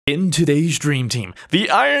In today's Dream Team, the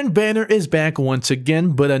Iron Banner is back once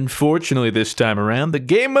again, but unfortunately this time around, the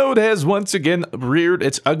game mode has once again reared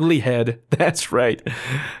its ugly head. That's right,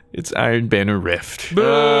 it's Iron Banner Rift. Boo!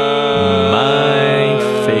 My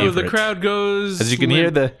favorite. The crowd goes. As you can hear,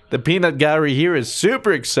 the peanut gallery here is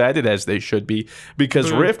super excited, as they should be,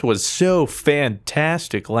 because Rift was so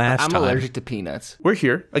fantastic last time. I'm allergic to peanuts. We're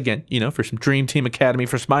here, again, you know, for some Dream Team Academy,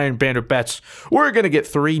 for some Iron Banner bets. We're going to get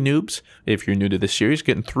 3 noobs, if you're new to this series,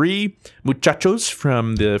 getting 3 muchachos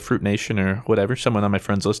from the Fruit Nation or whatever, someone on my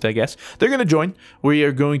friends list, I guess. They're going to join. We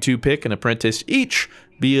are going to pick an apprentice each,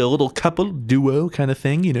 be a little couple, duo kind of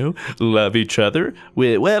thing, you know, love each other.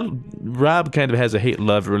 Well, Rob kind of has a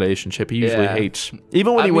hate-love relationship. He usually hates,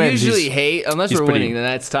 even when he wins. We usually hate, unless we're winning, then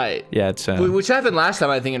that's tight. Yeah, it's... which happened last time,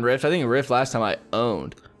 I think, in Rift. I think in Rift last time I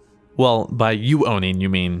owned. Well, by you owning, you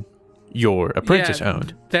mean your apprentice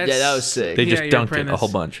owned. Yeah, that was sick. They just dunked it a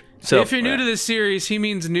whole bunch. So if you're new to this series, he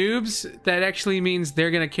means noobs. That actually means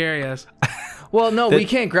they're going to carry us. Well, no, we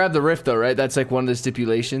can't grab the Rift, though, right? That's like one of the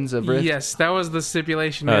stipulations of Rift? Yes, that was the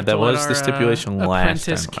stipulation. That was the stipulation last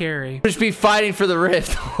apprentice time. Carry. We'll just be fighting for the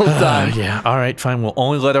Rift the whole time. Yeah, all right, fine. We'll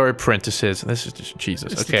only let our apprentices. This is just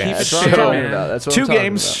Jesus. Just to okay, keep it That's what I'm fair, talking man. about. That's what 2 I'm talking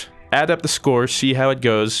games. about. Add up the score, see how it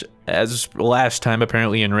goes. As last time,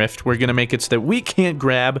 apparently in Rift, we're gonna make it so that we can't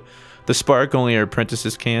grab the spark. Only our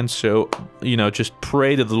apprentices can. So, you know, just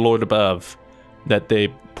pray to the Lord above that they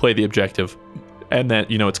play the objective, and that,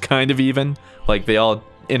 you know, it's kind of even. Like they all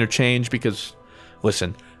interchange, because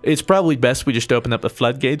listen, it's probably best we just open up the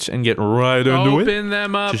floodgates and get right into it. Open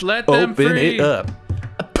them up. Just let them free. open it up.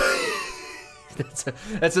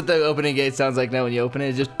 That's what the opening gate sounds like now when you open it.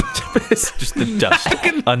 It's just... It's just the dust.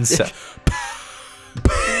 Unset.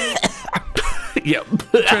 Yep.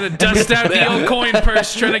 Trying to dust out the old coin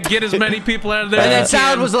purse, trying to get as many people out of there. And then as we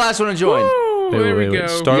Salad can. was the last one to join. Woo, there we go.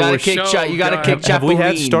 Star You gotta Wars. kick show, you gotta God. kick Have we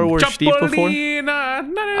had Star Chapolin. Wars Steve before?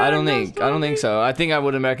 I don't think so. I think I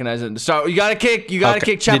wouldn't recognize it. So you gotta kick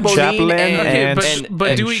Chapolin, Chapolin and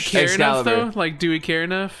But do we care Excalibur. enough though? Like, do we care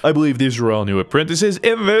enough? I believe these are all new apprentices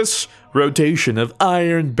in this rotation of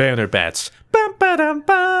Iron Banner bats. Bum, ba-dum,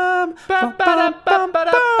 bum. Bum, ba-dum, bum,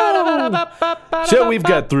 ba-dum. So we've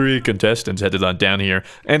got 3 contestants headed on down here,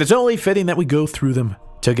 and it's only fitting that we go through them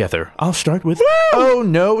together. I'll start with Oh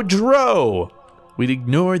No Dro. We'd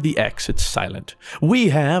ignore the X, it's silent. We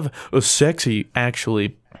have a sexy,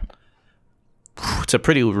 actually, it's a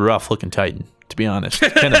pretty rough looking Titan, to be honest.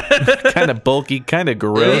 Kind of bulky, kind of We've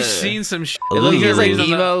gross. seen some shit. It looks Really? like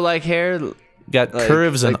emo like hair. Got like-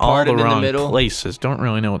 curves in like all the parted in the wrong middle. places. Don't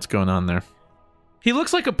really know what's going on there. He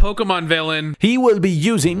looks like a Pokemon villain. He will be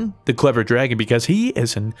using the Clever Dragon because he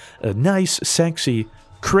is a nice, sexy,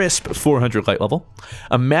 crisp 400 light level.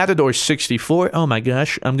 A Matador 64. Oh my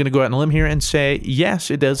gosh. I'm going to go out on a limb here and say,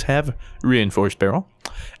 yes, it does have reinforced barrel.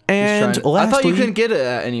 And I lastly... thought you couldn't get it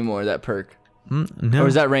anymore, that perk. No. Or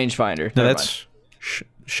is that rangefinder? No, Never that's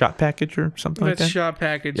shot package or something like That's that. shop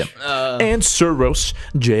package. And Suros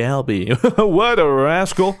JLB. What a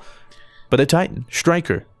rascal. But a Titan.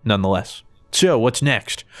 Striker, nonetheless. So, what's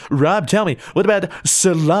next? Rob, tell me, what about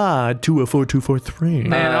Salad 204243?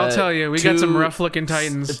 Man, I'll tell you, we got some 2 rough-looking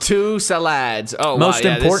Titans. 2 Salads. Oh, Most wow,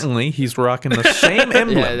 yeah, importantly, he's rocking the same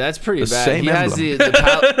emblem. Yeah, that's pretty The bad. same He has emblem.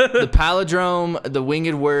 the palindrome, the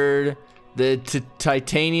winged word, the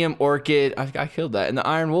titanium orchid. I killed that. And the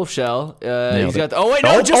iron wolf shell. He's got. Oh wait,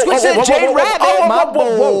 no, just was it Jade Rabbit, my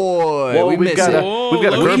boy. Whoa, We we've missed got it. we've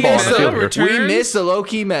got a Low-key curveball meta on the field here. returns. We missed the low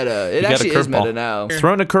key meta. It got a actually is curveball. meta now.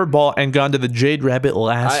 Thrown a curveball and gone to the Jade Rabbit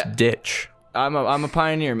last ditch. I'm a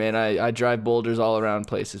pioneer, man. I drive boulders all around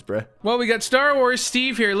places, bruh. Well, we got Star Wars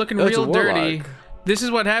Steve here looking Oh, it's a real dirty. warlock. This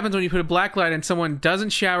is what happens when you put a black light and someone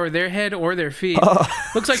doesn't shower their head or their feet.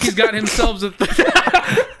 Looks like he's got himself a...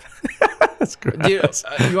 That's great. Dude,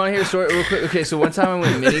 you want to hear a story real quick? Okay, so one time I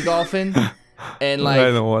went mini golfing, and like I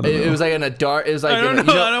don't wanna it know. was like in a dark. It was like I don't in a,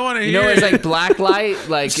 know, you know, I don't wanna You know, hear it's it. like black light,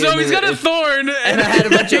 like. So in he's the- got a thorn. And I had a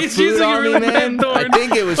bunch of He's food using a on me, really man. bad thorn. I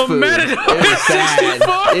think it was A food. Matador It was bad.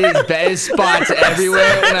 64. It is bad spots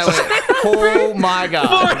everywhere, and I went, "Oh my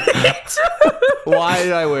god! Why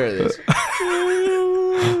did I wear this?" We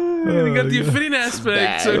got the fitting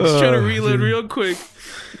aspect, so I'm just trying to reload real quick.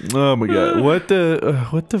 Oh my god. What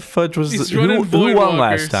the fudge was He's this? running Who won Voidwalker,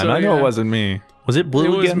 last time? so I know yeah. it wasn't me. Was it blue It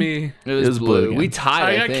was again? me. It was blue blue. again. We tied.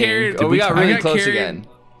 I I got think. carried. Oh, we got I really got close carried. again.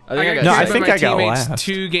 I I think I got got. No, I carried by think my I got teammates last.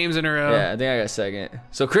 2 games in a row. Yeah, I think I got second.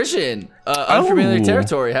 So Christian, unfamiliar Oh.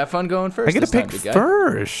 territory. Have fun going first. I get to this time, pick big guy.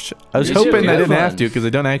 first. I was You hoping should. I Good didn't have one. to because I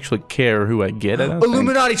don't actually care who I get. I don't think.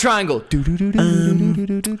 Illuminati triangle.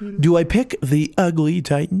 Do I pick the ugly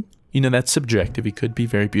Titan? You know, that's subjective. He could be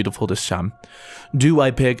very beautiful to some. Do I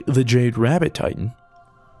pick the Jade Rabbit Titan?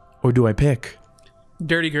 Or do I pick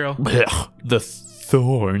Dirty girl. the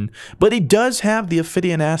Thorn? But he does have the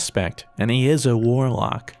Ophidian aspect, and he is a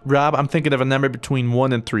warlock. Rob, I'm thinking of a number between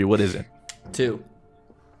 1 and 3. What is it? 2.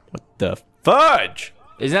 What the fudge?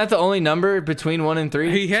 Isn't that the only number between 1 and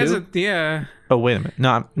 3? He has 2? yeah. Oh, wait a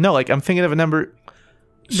minute. No, like, I'm thinking of a number...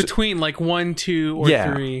 Between like 1, 2, or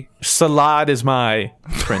 3. Salad is my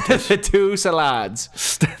apprentice. 2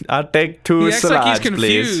 salads. I'll take 2 He acts salads, like he's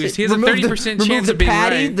confused. please. He has a 30% chance of being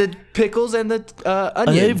patty, right. the pickles, and the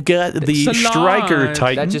onion. I've got the Salad. Striker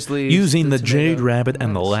Titan That just leaves using the the Jade tomato. Rabbit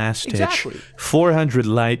and the Last Stitch. Exactly. 400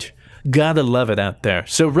 light. Gotta love it out there.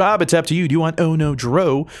 So, Rob, it's up to you. Do you want Oh No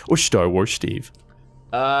Dro or Star Wars Steve?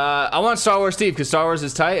 I want Star Wars Steve because Star Wars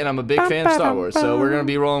is tight and I'm a big fan of Star Wars. So we're going to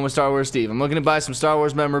be rolling with Star Wars Steve. I'm looking to buy some Star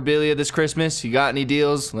Wars memorabilia this Christmas. You got any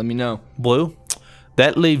deals? Let me know. Blue,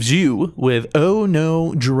 that leaves you with Oh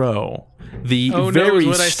No Dro, the Oh No very is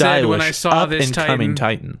what I said when I stylish saw this up-and-coming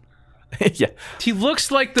Titan. Yeah. He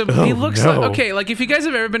looks like the. Oh, he looks no. like okay. Like if you guys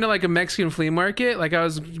have ever been to like a Mexican flea market, like I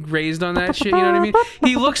was raised on that shit. You know what I mean?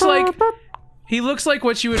 He looks like. He looks like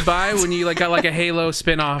what you would buy when you like got like a Halo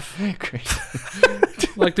spinoff,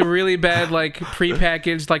 like the really bad like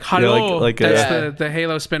prepackaged like Halo. like That's the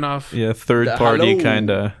Halo spinoff. Yeah, third-party hello. kind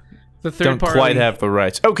of... The third Don't party. quite have the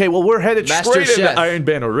rights. Okay, well, we're headed Master straight into Chef. Iron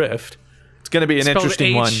Banner Rift. It's going to be an Spelled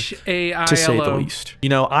interesting one, H-A-I-L-O. to say the least. You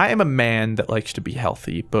know, I am a man that likes to be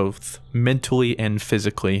healthy, both mentally and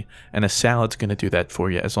physically, and a salad's going to do that for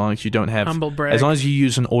you, as long as you don't have... Humble brag. As long as you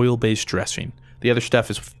use an oil-based dressing. The other stuff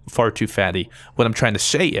is far too fatty. What I'm trying to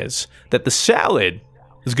say is that the salad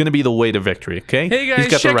is going to be the way to victory, okay? Hey guys,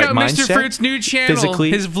 He's got check the right out mindset, Mr. Fruit's new channel. physically,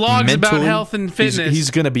 His vlogs about mentally, health and fitness. He's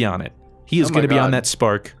going to be on it. He is Oh my going to be on God. that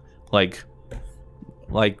spark, like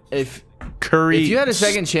If curry. you had a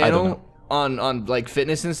second I don't know. channel on like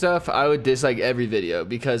fitness and stuff, I would dislike every video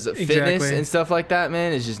because fitness Exactly. and stuff like that,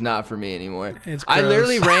 man, is just not for me anymore. It's I gross.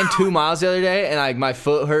 literally ran 2 miles the other day and like my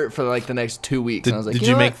foot hurt for like the next 2 weeks. and I was like, Did you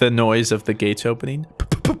you know make what? the noise of the gates opening?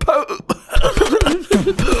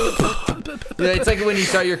 Yeah, it's like when you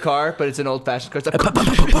start your car, but it's an old-fashioned car. It's like,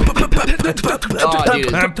 oh,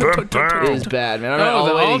 dude, it is bad, man. I don't know, Oh, all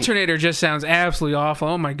the the way to- alternator just sounds absolutely awful.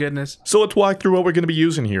 Oh my goodness. So let's walk through what we're going to be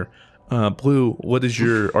using here. Blue, what is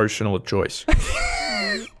your arsenal of choice?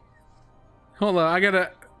 Hold on, I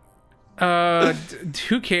gotta.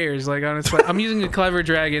 Who cares? Like honestly, I'm using a clever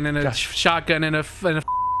dragon and a shotgun and a.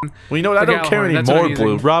 Well, you know what? I The don't care Gallahorn, that's what I'm anymore,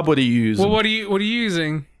 Blue. using. Rob, what are you using? Well, what are you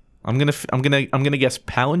using? I'm gonna guess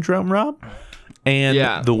palindrome, Rob, and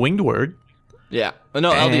Yeah. the winged word. Yeah. Oh,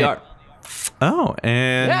 no, And- LDR. Oh,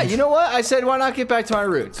 and Yeah, you know what? I said, why not get back to my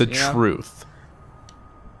roots? the you know? truth.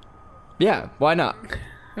 Yeah, why not?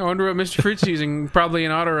 I wonder what Mr. Fruit's using. Probably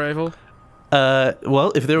an auto rifle.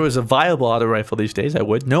 Well, if there was a viable auto rifle these days, I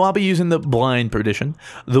would. No, I'll be using the blind perdition,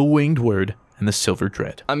 the winged word, and the silver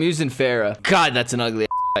dread. I'm using Farah. God, that's an ugly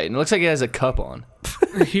Titan. It looks like it has a cup on.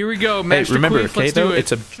 Here we go, Hey, Master remember, Queef. okay, Let's though, do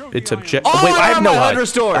it. it's a jet. Oh, wait, I I have have no my HUD. HUD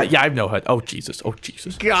restored. Yeah, I have no HUD. Oh Jesus! Oh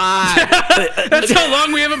Jesus! God. That's how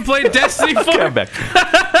long we haven't played Destiny for. I'm back.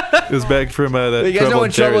 It was back from the You guys know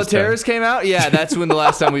when Trouble Trouble with Terrorists came out? Yeah, that's when the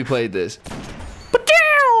last time we played this.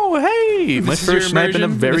 Hey, my This is your first snipe in a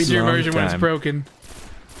immersion. very This is your long immersion when it's time. broken.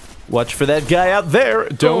 Watch for that guy out there.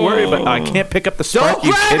 Don't worry, but I can't pick up the spark. Don't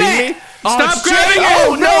You grab kidding it! me? Stop shit! grabbing it!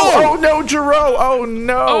 Oh no! Oh no, Jero! Oh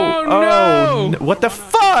no! Oh, no! What the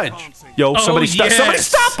fudge? Yo, somebody stop! yes. Somebody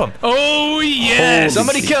stop him! Oh yes! Holy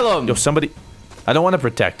Somebody kill him. Yo, somebody! I don't want to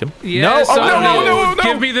protect him. Yes, no! Oh no! oh, No! No! No!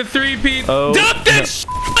 Give me the 3-peat. Oh, Dump this!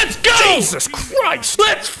 Let's go! Jesus Christ!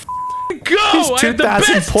 Let's go! He's I have the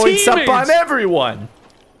 2,000 best points teammates. up on everyone.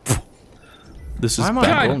 This is Why am I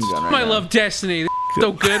bad. golden God, gun right I now? love Destiny. This is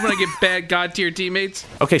so good when I get bad god tier teammates.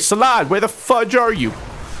 Okay, Salad, where the fudge are you?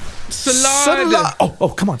 Salad. Oh,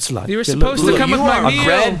 come on, Salad. You were Yeah, supposed look, to come You with my are a meal.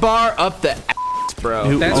 red bar up the ass,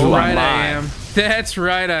 bro. That's Oh, right, my. I am. That's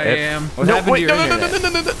right, I am. What No, happened wait, to no, your no, no,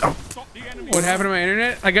 internet? no, no, no, no. What happened to my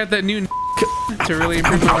internet? I got that new to really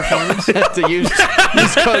improve my performance. To use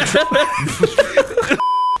code.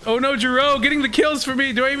 Oh no, Jero, getting the kills for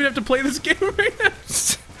me. Do I even have to play this game right now? I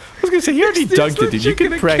was gonna say, he already This dunked it, dude. You legit can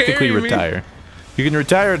gonna practically carry me. retire. You can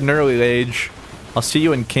retire at an early age. I'll see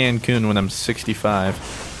you in Cancun when I'm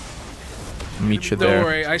 65. Meet you Don't there.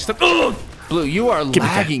 worry, I still. Oh, Blue, you are that.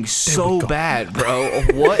 lagging so bad, bro.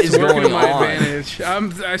 What is working to going my on? advantage.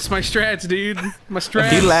 That's my strats, dude. My strats.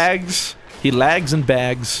 He lags and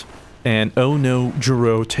bags, and oh no,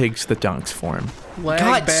 Jero takes the dunks for him. Lag,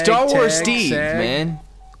 God, bag, Star Wars tag, Steve, sag. man.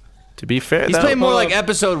 To be fair, He's though, playing more like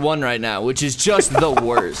episode 1 right now, which is just the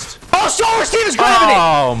worst. Oh, Star Wars Steve is grabbing it!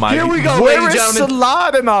 Oh my! Here we go, Where ladies and is gentlemen.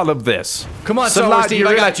 Salad in all of this? Come on, Star Wars Steve, you're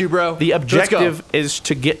I gonna- got you, bro. The Let's go. objective is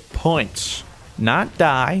to get points, not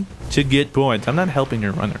die. To get points. I'm not helping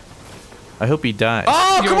your runner. I hope he dies.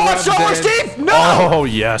 Oh, You're come on, right Star Wars there. Steve! No! Oh,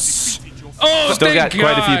 yes. Oh, Still got thank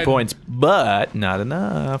quite a few God. points, but not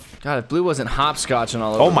enough. God, if Blue wasn't hopscotching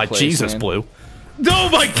all over Oh my the place, Jesus, man. Blue! Oh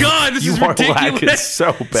my God, this You is are lagging ridiculous.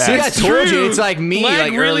 so See, bad. I told you, it's like me,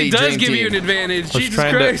 Lag like really early does Dream give Team. you an advantage. I was Jesus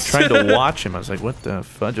trying Christ. to watch him. I was like, what the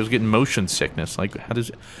fudge? I was getting motion sickness. Like,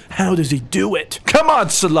 how does he do it? Come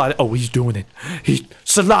on, Salad. Oh, he's doing it.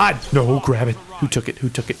 Salad. No, grab it. Who took it?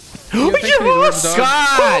 thanks You for the lost. dog.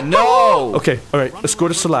 God, no! Okay, all right. Let's go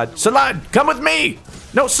to Salad. Salad, come with me.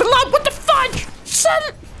 No, Salad. What the fudge?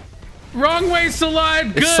 Salad. Wrong way,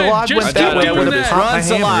 Salad. Good. Salad Just went keep that way, I doing would've that. popped my Run,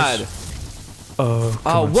 Salad. hammers. Oh, come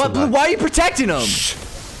Oh, on, what, Blue? Salad. Why are you protecting him?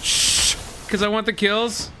 Because I want the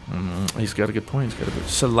kills. He's got a good point. He's got a good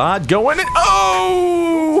Salad going in.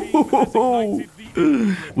 Oh!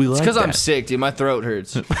 We like It's because I'm that. sick, dude. My throat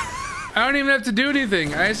hurts. I don't even have to do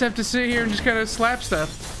anything. I just have to sit here and just kind of slap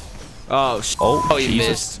stuff. Oh, Oh, you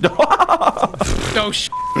Jesus. missed. Oh,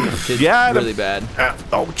 Kid's Got him. really bad.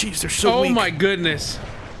 Oh, jeez, they're so oh weak. my goodness.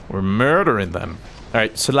 We're murdering them. All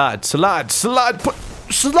right, Salad. Salad,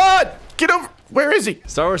 get over. Where is he?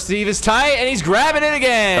 Star Wars Steve is tight, and he's grabbing it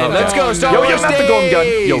again. Okay. Let's go, Oh, Star no. Wars not Steve. the golden gun.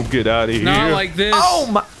 Yo, get out of here. Not like this. Oh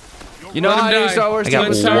my! You know Let how him I knew die. Star Wars I Steve got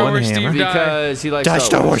was Star one Wars hammer. Steve die. because he likes Die,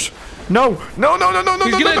 Star Wars. No. He's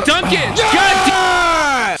gonna dunk it.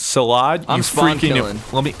 Ah! Salad, I'm you spawn freaking. killing.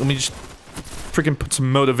 Let me just freaking put some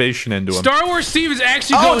motivation into him. Star Wars Steve is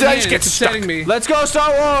actually Oh, going did I in. just get It's stuck? upsetting me. Let's go,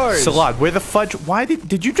 Star Wars. Salad, where the fudge? Why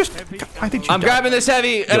did you just? Why did you? I'm die? grabbing this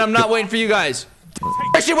heavy, and I'm not waiting for you guys.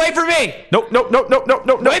 Actually, wait for me. No.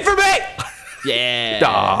 Wait for me. Yeah.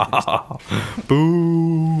 Ah,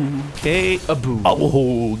 boo. Okay. A boo.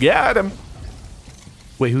 Oh, got him.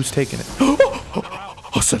 Wait, who's taking it?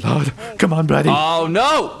 Oh, Salad, come on, buddy. Oh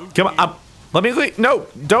no. Come on, let me leave. No,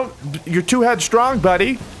 don't. You're too headstrong,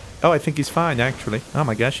 buddy. Oh, I think he's fine, actually. Oh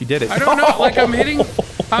my gosh, he did it. I don't know. Like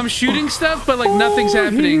I'm shooting stuff, but like nothing's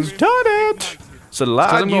happening. He's done it.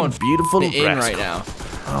 Salad, I'm you going beautiful in rascal. right now.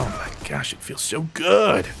 Oh my gosh, it feels so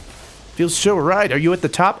good. Feels so right. Are you at the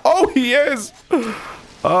top? Oh, he is.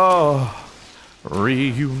 Oh,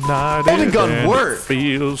 reunited. Golden gun and worked. It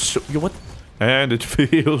feels so. What? And it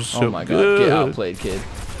feels so Oh my god, good. get outplayed, kid.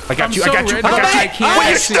 I got I'm you. so I got you. red I that got you. I can't Oh, you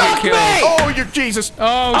actually get stuck me. killed. Oh, you Jesus.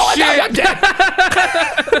 Oh,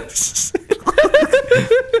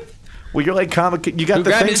 shit. Well, you're like comic. You got the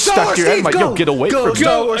grabbed thing it? stuck Star to your head. Wars Like, Steve, yo, go. get away Go, from me.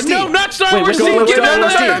 Star Go. Wars No, Steve. not Star Wait, Wars we're Steve. going Get Star out of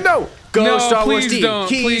Wars there. Steve. No. Go, No, Star Wars please Steve. don't.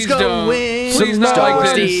 He's Please going. don't. Please not Star like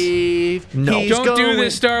Wars this. Steve. No. He's Don't do going.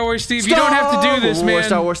 this, Star Wars Steve. You don't have to do this, man.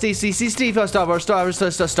 Star Wars Steve. Steve. Star Wars. Star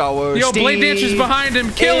Wars. Yo, Steve Blade Dancer's behind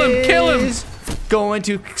him. Kill him. Kill him. is Going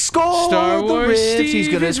to score Star the Wars rift. Steve He's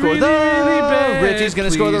gonna is score really, the really bad. rift. He's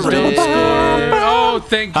gonna score the Please don't rift. score. Oh,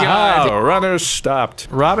 thank God. Ah, runners stopped.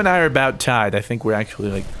 Rob and I are about tied. I think we're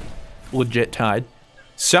actually like legit tied.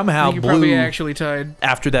 Somehow, You're probably Blue, actually tied.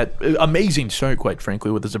 after that amazing start, quite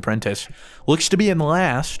frankly, with his apprentice, looks to be in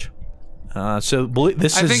last. So Blue,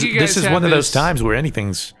 this I think you guys is have one of those this- times where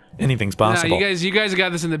anything's Nah, possible. you guys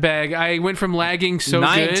got this in the bag. I went from lagging so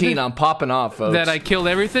 19. good I'm popping off, folks. that I killed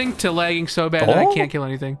everything to lagging so bad that I Oh. can't kill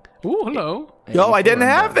anything. Ooh, hello. Yo, I didn't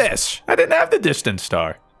have this. I didn't have the distance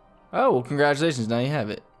star. Oh, well, congratulations. Now you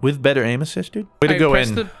have it. With better aim assist, dude. Way to Hey, go press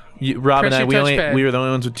in. the- Rob and press I, your touchpad. we were the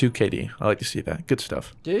only ones with 2 KD. I like to see that. Good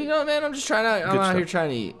stuff. Dude, you know what, man? I'm just trying to. I'm Good out stuff. here trying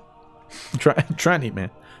to eat. Try and eat,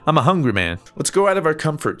 man. I'm a hungry man. Let's go out of our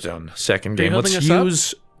comfort zone. Second Are you game. Let's holding us up?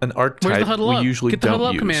 use an archetype Where's the huddle we up? usually Get the don't huddle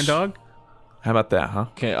up use. command, dog. How about that, huh?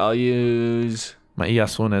 Okay, I'll use. My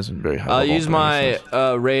ES one isn't very high. I'll level use for my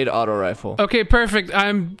anything. raid auto rifle. Okay, perfect.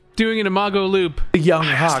 I'm doing an Imago loop. Young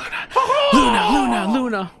Hawk.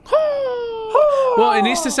 Luna. Well, it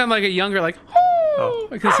needs to sound like a younger, like,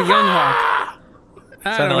 like it's a young hawk. I don't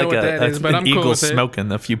know Sounded like what that is, but an I'm cool eagle with it.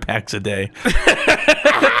 smoking a few packs a day.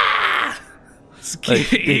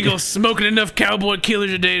 Eagle smoking enough cowboy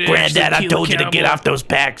killers a day. To Granddad, actually I kill told a you to get cowboy. off those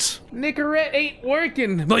packs. Nicorette ain't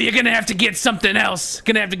working. Well, you're gonna have to get something else.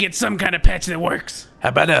 Gonna have to get some kind of patch that works. How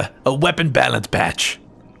about a weapon balance patch?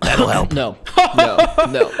 That'll help. No.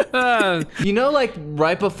 You know, like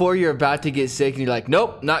right before you're about to get sick, and you're like,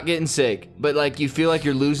 nope, not getting sick. But like you feel like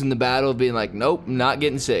you're losing the battle, being like, nope, not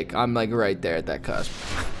getting sick. I'm like right there at that cusp.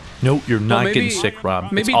 Nope, you're not maybe- getting sick,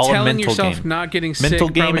 Rob. Maybe it's all a telling mental yourself game. not getting Mental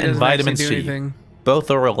sick game probably and doesn't vitamin actually do C. anything.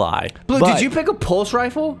 Both are a lie. Blue, But- did you pick a pulse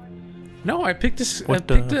rifle? No, I picked this. I What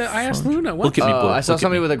picked the I asked fuck? Luna. What? Look at me, Blue. I saw Look at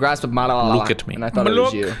somebody me. with a grasp of Look at me. and I thought it was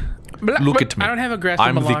Look. you. Look at me. I don't have a grasp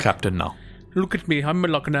I'm on the Malak. captain now. Look at me. I'm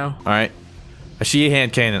Malak now. All right. I see a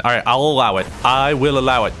hand cannon. All right, I'll allow it. I will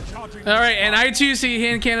allow it. All right, and I too see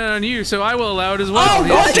hand cannon on you, so I will allow it as well. Oh,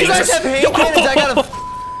 Yes. you guys have hand cannons. I got a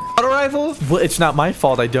auto rifle. Well, it's not my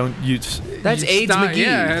fault. I don't use. That's It's AIDS not- McGee.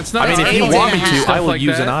 Yeah, it's not. I mean, our if you fault want me do to, stuff I will like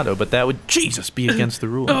use that. an auto, but that would be against the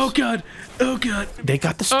rules. Oh god. Oh god. They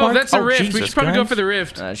got the spark. Oh, that's a rift. Jesus, we should probably go guys. for the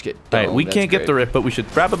rift. Nah, just get All right, domed. we That's can't get great. the rift, but we should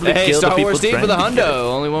probably Hey, kill Star the people Wars Steve trying with a to get hundo.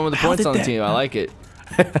 Only one with the How points did on the that- team. I like it.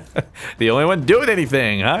 it. The only one doing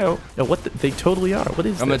anything. What? They totally are. What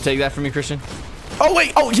is I'm gonna this? take that from you, Christian. Oh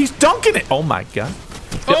wait! Oh, he's dunking it! Oh my god!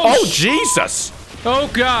 Oh, Jesus!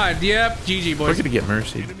 Oh god. Yep. GG We're boys. gonna get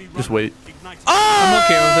mercy. Just wait. I'm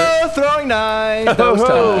okay with it. Oh, throwing knife. That was with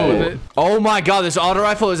tight. it. Oh my god, this auto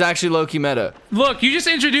rifle is actually low-key meta. Look, you just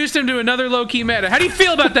introduced him to another low-key meta. How do you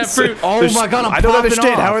feel about that fruit? Oh There's- my god, I'm I don't popping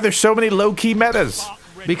understand. off. How are there so many low-key metas?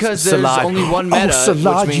 Because there's Salad. only one meta, oh,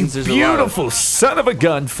 Salad, which means you there's a lot of... beautiful son of a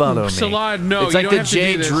gun. Follow me. Salad, no, It's you like don't the have to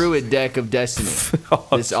J do this. Druid deck of Destiny.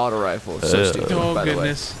 This auto rifle. So stupid, Oh by the way.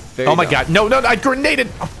 goodness. Very Oh my dumb. god! No! I grenaded.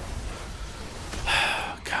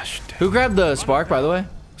 Gosh, damn. Who grabbed the spark, by the way?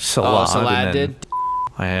 Salad. Oh, Salad and then did.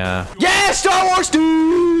 Yeah, Star Wars Steve!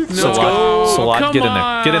 No. Salad. Oh, Salad, come get in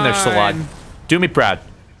there. Get in there, Salad. on. Do me proud.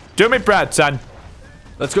 Do me proud, son.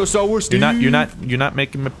 Let's go Star Wars Steve! You're not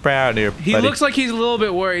making me proud here, He buddy. looks like he's a little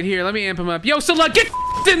bit worried. Here, let me amp him up. Yo, Salad, get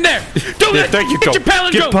in there! Do Yeah, it! there you Get go. your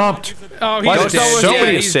palindrome! Get pumped. Oh, Why he's there's dead. so Yeah,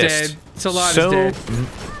 many he's assists? dead. Salad So, is dead.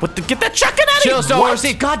 what the? Get that shotgun out of Chill, here. Star What? Wars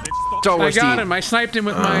Steve! God Star I Wars got Steve! him. I sniped him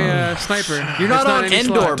with my sniper. You're not on any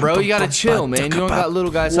Endor, slot. bro. You gotta chill, man. You don't got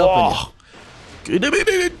little guys helping you.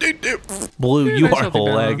 Blue, you nice are healthy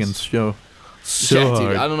lagging balance. so Yeah, dude,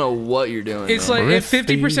 hard. I don't know what you're doing. It's man. like if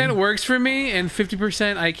Rifty. 50% works for me and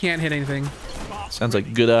 50% I can't hit anything. Sounds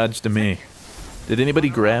like good odds to me. Did anybody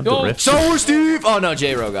grab the Oh, rift? Star Wars Steve! Oh no,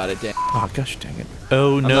 J-Ro got it. Damn. Oh gosh dang it.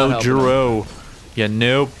 Oh not no, helping Jero. Yeah,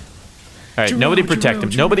 nope. Alright, Jero, nobody protect Jero, him.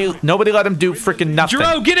 Jero. Nobody let him do freaking nothing.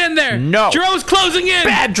 Jero, get in there! No. Jero's closing in!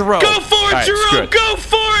 Bad Jero. Go for it, Alright, screw Jero! it. Go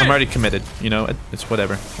for it! I'm already committed. You know, it's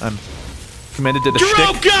whatever. I'm committed to the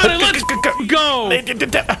Jero shtick. got it! Let's go!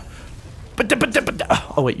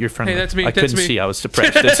 Oh wait, you're friendly. Hey, that's me, I that's couldn't me. see. I was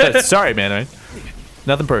suppressed. Sorry, man.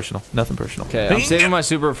 Nothing personal. Nothing personal. Okay, I'm saving my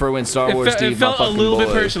super for when Star Wars Steve. It felt my a fucking little bit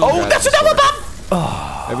boy, personal. Oh, that's another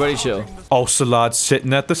bomb! Everybody chill. Oh, Salad's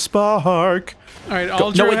sitting at the spark. Alright,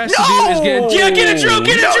 all No, Jero wait, has to do is get... Yeah, get it, Jero!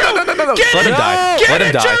 Get it, Jero! No. Get Let it! him die. Get Let him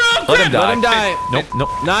it, die. Jero! Let him die. Let him die. Nope.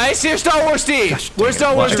 Nice, here's Star Wars Steve. Where's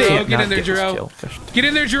Star Wars Jero, Steve? get in there, Jero. Get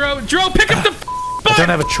in there, Jero! Jero, pick up the I don't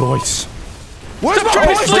have a choice. Where's my trying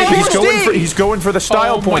to boy sleep. Star Wars Steve? He's going for the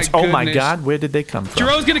style Oh my points. Oh my goodness. God, where did they come from?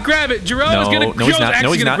 Jero's gonna grab it. Jero No, is gonna. no, he's Jero's not. No,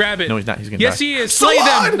 actually he's gonna not. grab it. No, he's not. He's gonna Yes, die. he is. Slay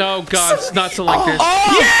them. No, God, it's not so like this.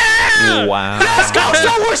 Oh, Yeah! Wow. let's go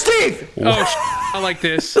Star Wars Steve! Oh, I like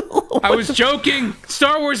this. I was joking.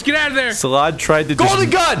 Star Wars, get out of there. Salad tried to Golden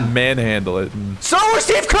just gun! manhandle it. And Star Wars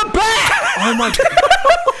Steve, come back! Oh my God.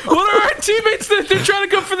 What are our teammates that they're trying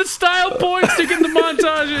to go for the style points? They're getting the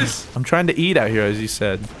montages. I'm trying to eat out here, as you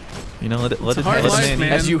said. You know, let it hard let life, it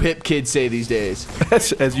man. As you hip kids say these days.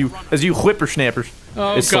 as you whippersnappers.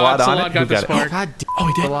 Oh Is God, Salad on Salad it? got Who the got it? spark. God damn. Oh,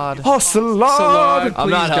 he did. Salad. Oh, Salad. Salad, I'm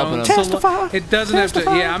not please helping don't. him. Testify. It doesn't have to.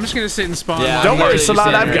 Testify. Yeah, I'm just gonna sit and spawn. Yeah, Don't I'm worry, literally Salad. just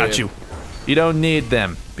I've standing got here. you. You don't need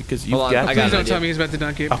them because you've Hold on, got. I Please got don't it. tell me he's about to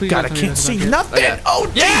dunk it. Oh Please God, I don't tell me can't he's see about to dunk it. nothing. Oh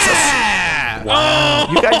Jesus! Yeah! Wow.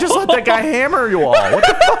 You guys just let that guy hammer you all. What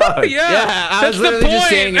the fuck? Yeah, I that's was literally the just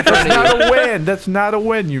point. standing in That's front of you. not a win. That's not a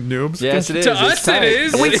win, you noobs. Yes, it is. To It's us, tight. it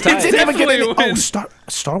is. Wait, It's it tight. didn't even get Definitely any. a Oh, win.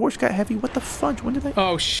 Star Wars got heavy. What the fudge? When did they?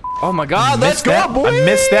 Oh Oh my God, let's Missed go, that. boys! I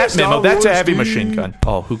missed that Star memo. That's a Wars heavy Steve. machine gun.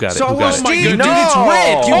 Oh, who got it? Star Who got Wars it? my Steve, goodness. dude, it's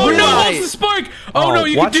red. You Oh no, realize- it's the spark. Oh no,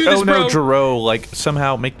 you can watch, do this, oh no, bro. Jero, like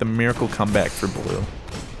somehow make the miracle comeback for Blue.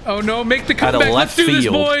 Oh no, make the Out of comeback. left Let's do this,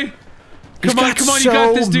 field. boy. He's Come on, got come on, so you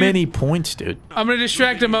got this, dude. many points, dude. I'm gonna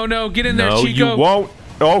distract him. Oh no, get in there, No, Chico. you won't.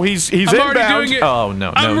 Oh, he's I'm already inbound. doing it. Oh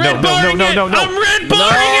no, I'm no, red no, no, barring no, it. no, no, I'm red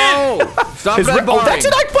barring it. No! Stop His red re- oh, that's barring.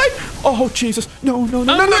 an eye plate. Oh Jesus! No, no,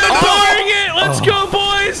 no, I'm no, no, red no, no. barring it. Let's go,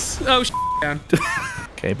 boys. Oh, down.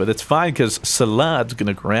 Okay, but it's fine because Salad's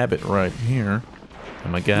gonna grab it right here. Oh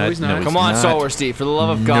my God! he's not. Come on, not. Star Wars Steve, for the love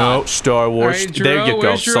of No, God. Star Wars. All right, there you Jero, go,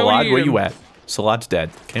 where's Jero? Salad. We Where need you him. at? Salad's dead.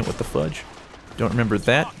 Okay, what the fudge? Don't remember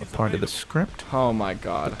that. A part of the script. Oh my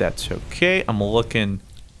God. That's okay. I'm looking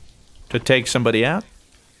to take somebody out.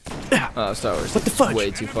 Star Wars. What the fudge?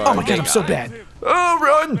 Way too far. Oh my God, I'm so bad. Oh,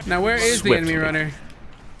 run! Now where is the Swift. enemy runner?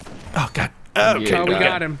 Oh God. Okay. Yeah, Oh, we got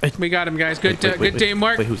got him. We got him, guys. Good, Wait, good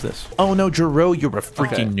teamwork. Wait, who's this? Oh no, Jero, you're a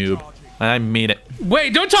freaking noob. I mean it.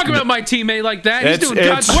 Wait, don't talk about my teammate like that. He's doing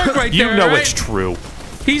God's work right you there. know all right? it's true.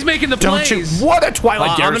 He's making the Don't plays. you? What a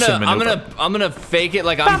Twilight Garrison I'm maneuver. gonna fake it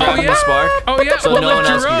like I'm grabbing the spark. Oh yeah. So Well, no one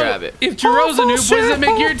if else can Jiro- grab it. If Jiro's a noob, what does that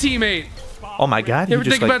make your teammate? Oh my god, he ever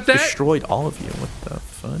just think like about that? destroyed all of you. What the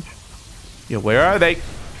fudge? Yeah, where are they?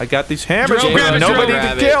 I got these hammers. Jiro, grab it, Nobody Jiro. to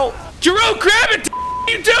Grab it. kill. Jiro, grab it! What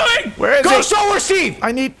are you doing? Where is Go, he? Star Wars Steve!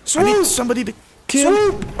 I need somebody to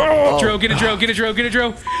kill. Oh. Dro, get a Dro, get a Dro, get a Dro.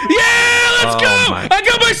 Yeah, let's go! my- I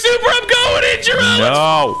got my super, I'm going in, Jiro!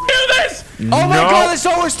 No. Let's do this! Oh my No. god, the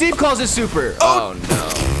Star Wars Steve calls it super. Oh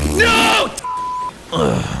no. No!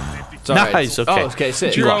 It's all right. Nice, okay. Oh, okay,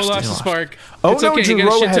 sit. Jiro lost, lost you the lost. spark. Oh It's no, okay, he got a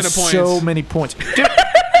Jiro shit ton has of points. so many points. Dude,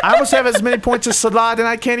 I almost have as many points as Salad, and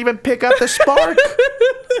I can't even pick up the spark.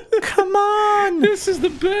 Come on. This is the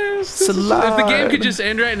best. This is- Salad. if the game could just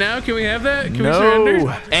end right now, can we have that? Can we No.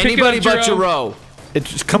 surrender? Anybody Pick it up, but Jiro.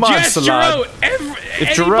 It's come on, Yes, Salad. Jiro.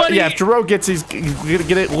 If Jiro, yeah, if Jiro gets these, you're gonna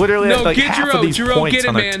get it literally No, at like get half Jiro. of these Jiro, points get it,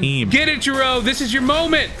 on our man. team. Get it, Jiro. This is your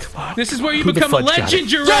moment. This is where you Who the become a fudge got legend, it?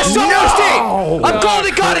 Jiro. Yes, Star Wars Steve! I'm Oh, calling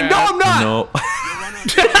it, cutting. No, I'm not. No.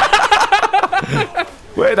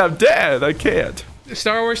 Wait, I'm dead. I can't.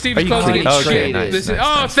 Star Wars Steve Are is you closing kidding? in Okay, shit. nice, This is- nice,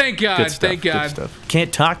 oh, nice. thank God. Good stuff, Thank good God. stuff.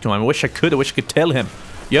 Can't talk to him. I wish I could. I wish I could tell him.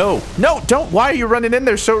 Yo, no, don't. Why are you running in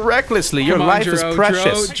there so recklessly? Your Come on, life Jiro, is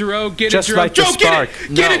precious. Jiro, get Just it, Jiro. like the Jiro, spark. get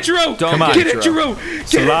it. Get No, it, Jiro. don't Come on. Get it, Jiro. Get it,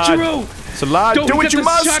 Salad. Jiro. Salad, Don't do what get you the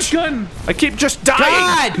must. shotgun. I keep just dying.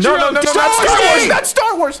 God, no, Jiro, no, no, no, Star not Wars, Star Wars. Steve. Not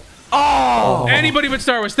Star Wars. Oh. Anybody but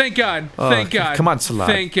Star Wars. Thank God. Thank God. Come on, Salad.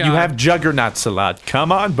 Thank God. You have Juggernaut, Salad.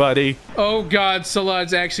 Come on, buddy. Oh God,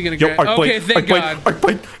 Salad's actually gonna Yo, grab. Okay, thank God.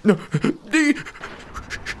 No.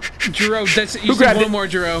 Jiro, that's you said grabbed one it? more,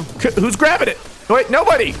 Jiro. Who's grabbing it? Wait,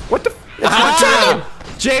 nobody. What the?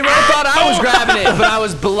 J-Ro thought I was grabbing it, but I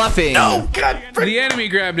was bluffing. Oh God. The enemy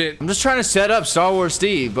grabbed it. I'm just trying to set up Star Wars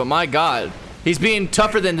Steve, but my God. He's being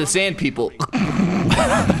tougher than the Sand People.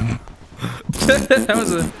 that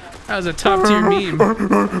was a top tier meme.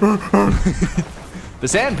 The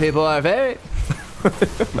Sand People are very...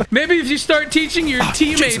 Maybe if you start teaching your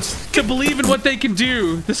teammates to believe in what they can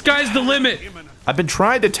do, the sky's the limit. I've been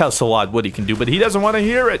trying to tell Salad what he can do, but he doesn't want to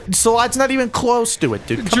hear it. Salad's not even close to it,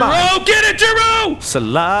 dude. Come on. Jiro, get it, Jiro!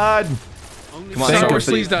 Salad. Come on, Star Star Wars,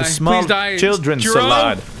 please the die. small Please die. children, Jiro,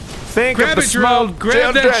 Salad. Think grab of the it, Jiro. small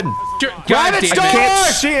Grab children. that. Grab God it, damn I Star can't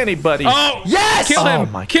Wars! see anybody. Oh, Yes! kill him! Oh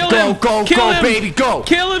my Kill God. him! Go, Kill go, him! baby, go!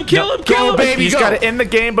 Kill him! Kill him! Kill him! baby. He's go. got to end the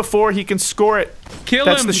game before he can score it. Kill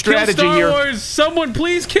That's him! the strategy kill Star here. Wars! Someone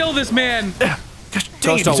please kill this man! Gosh,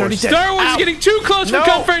 dang it, Star he's already Wars. dead. Star Wars Ow. is getting too close No. for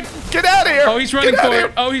comfort! Get out of here. Oh, he's running Get out for of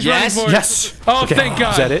it! Oh, he's Yes. running for it! Yes. Oh, Okay. thank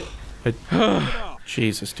God! Is that it?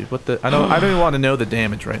 Jesus, dude. What the? I don't even want to know the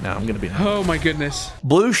damage right now. I'm gonna be. Oh my goodness.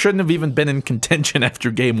 Blue shouldn't have even been in contention after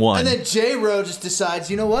game one. And then J-Ro just decides,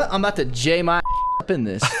 you know what? I'm about to J my up in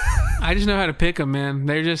this. I just know how to pick them, man.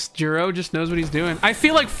 They're just Jiro just knows what he's doing. I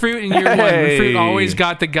feel like Fruit in year one, when Fruit Hey. always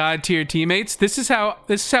got the god tier teammates. This is how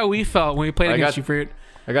we felt when we played against you, Fruit.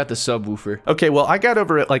 I got the subwoofer. Okay, well, I got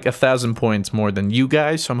over it like 1,000 points more than you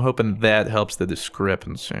guys, so I'm hoping that helps the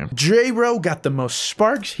discrepancy. J-Ro got the most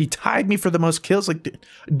sparks. He tied me for the most kills. Like,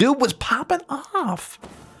 dude was popping off.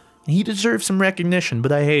 He deserves some recognition,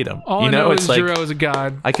 but I hate him. All I know is Jiro is a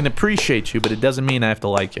god. I can appreciate you, but it doesn't mean I have to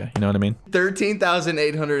like you. You know what I mean?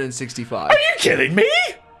 13,865. Are you kidding me?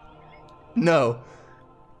 No.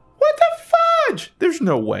 What the fudge? There's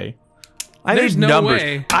no way. There's need no numbers.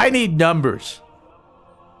 way. I need numbers.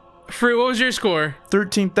 Fruit, what was your score?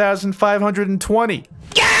 13,520.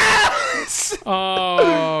 Yes!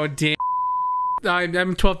 Oh, damn.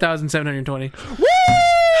 I'm 12,720. Woo!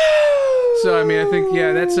 So, I mean, I think,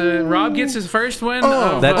 yeah, that's a... Rob gets his first win.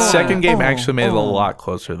 of, That second game actually made it a lot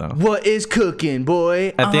closer, though. What is cooking,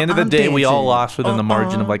 boy? At the end of the I'm day, we all dancing. lost within the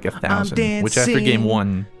margin of like 1,000, which after game dancing.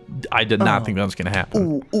 one, I did not think that was going to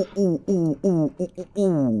happen.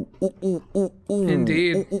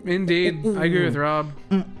 Indeed. Indeed. I agree with Rob.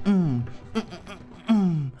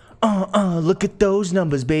 Look at those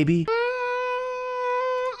numbers, baby.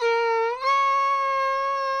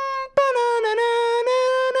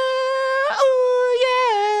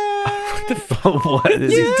 What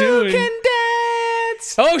is he doing?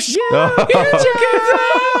 Dance. Oh, shit. Oh.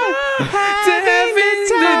 Having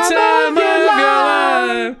the time of your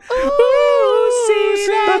life. Ooh, see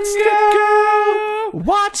that Let's girl. go.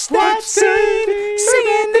 Watch that scene.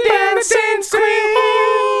 Singing the dancing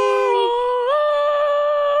queen.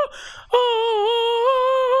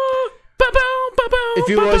 If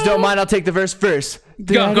you boys don't mind, I'll take the verse first.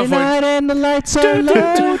 Go for it. And the lights are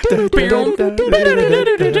low.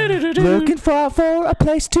 Looking for a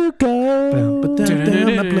place to go.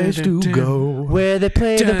 A place to go. Where they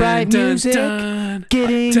play the bright music.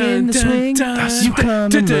 Getting in the swing. You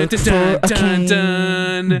come and look for a king.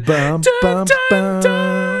 Bum, bum,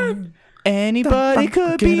 bum. Anybody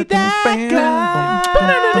could be that guy.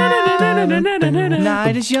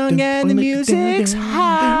 Night is young and the music's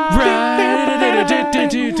high.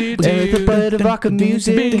 With a bit of rock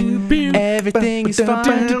music, everything is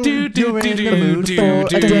fine. You're in the mood for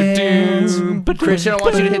a dance. Christian, I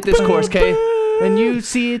want you to hit this chorus, okay? When you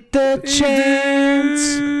see the chance,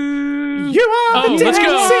 You are Oh, the let's go.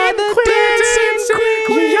 dancing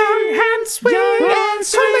queen. Young and sweet. And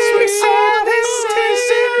sweet. All this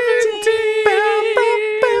dancing queen.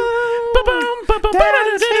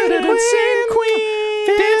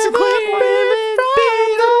 Dancing queen.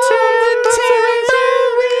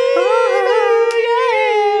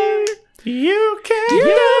 You can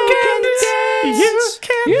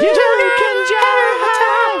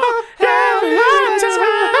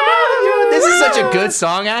This is such a good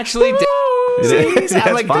song, actually.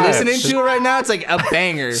 I'm like fire. listening to it right now. It's like a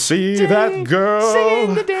banger. See that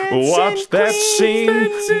girl, watch that scene,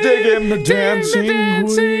 dig in the dancing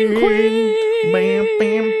queen. Bam,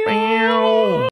 bam, bam.